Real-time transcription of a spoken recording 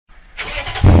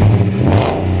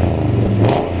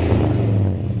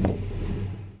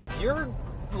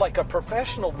like a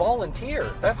professional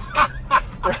volunteer. That's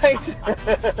right.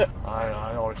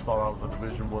 I always thought I was a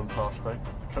Division I prospect.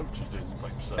 The coaches didn't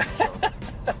think so.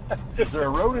 Is there a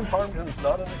road in Farmington that's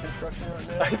not under construction right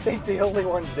now? I think the only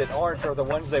ones that aren't are the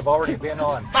ones they've already been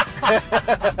on.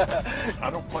 I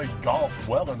don't play golf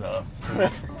well enough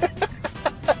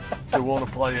to want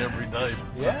to play every day.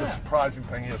 Yeah. But the surprising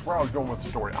thing is, where I was going with the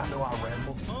story, I know I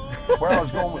rambled. Where I was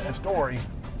going with the story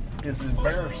is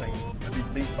embarrassing to be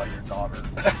beat by your daughter.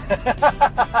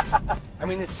 I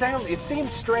mean, it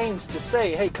seems strange to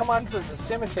say, hey, come on to the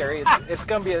cemetery. It's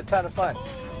going to be a ton of fun.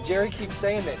 Jerry keeps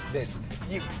saying that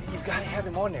you've got to have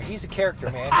him on there. He's a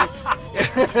character, man.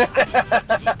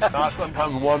 I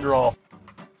sometimes wander off.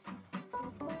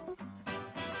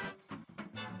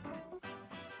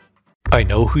 I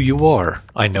know who you are.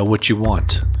 I know what you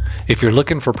want. If you're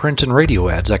looking for print and radio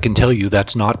ads, I can tell you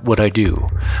that's not what I do.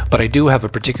 But I do have a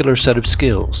particular set of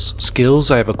skills.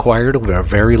 Skills I have acquired over a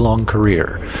very long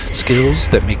career. Skills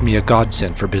that make me a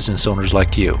godsend for business owners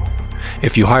like you.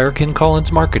 If you hire Ken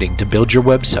Collins Marketing to build your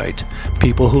website,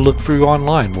 people who look for you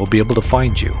online will be able to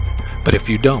find you. But if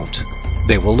you don't,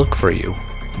 they will look for you.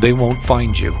 They won't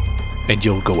find you. And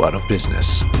you'll go out of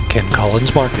business.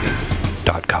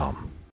 KenCollinsMarketing.com